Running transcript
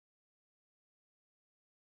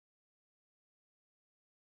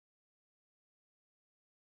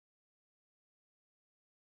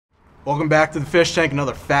Welcome back to the Fish Tank.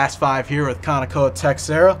 Another Fast Five here with Kanekoa,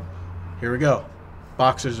 Texeira. Here we go.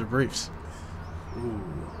 Boxers or briefs? Ooh.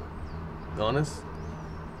 Honest?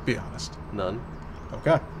 Be honest. None.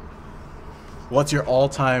 Okay. What's your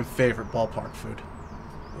all-time favorite ballpark food?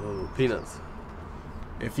 Oh, peanuts.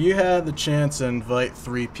 If you had the chance to invite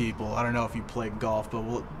 3 people, I don't know if you play golf, but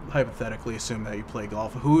we'll hypothetically assume that you play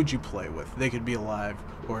golf. Who would you play with? They could be alive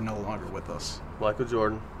or no longer with us. Michael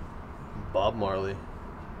Jordan, Bob Marley,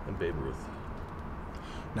 and Babe Ruth.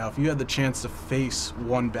 Now, if you had the chance to face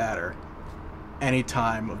one batter any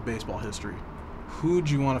time of baseball history, who would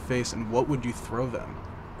you want to face and what would you throw them?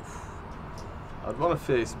 I'd want to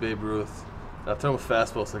face Babe Ruth. I'll throw him a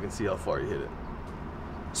fastball so I can see how far you hit it.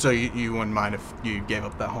 So you wouldn't mind if you gave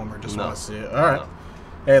up that homer, just No. want to see it? All right. No.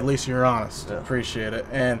 Hey, at least you're honest. Yeah. Appreciate it.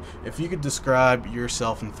 And if you could describe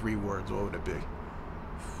yourself in 3 words, what would it be?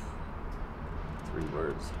 3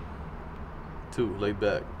 words. 2, laid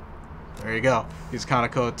back. There you go. He's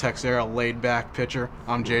Kanekoa, Texeira, laid-back pitcher.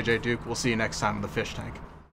 I'm JJ Duke. We'll see you next time in the Fish Tank.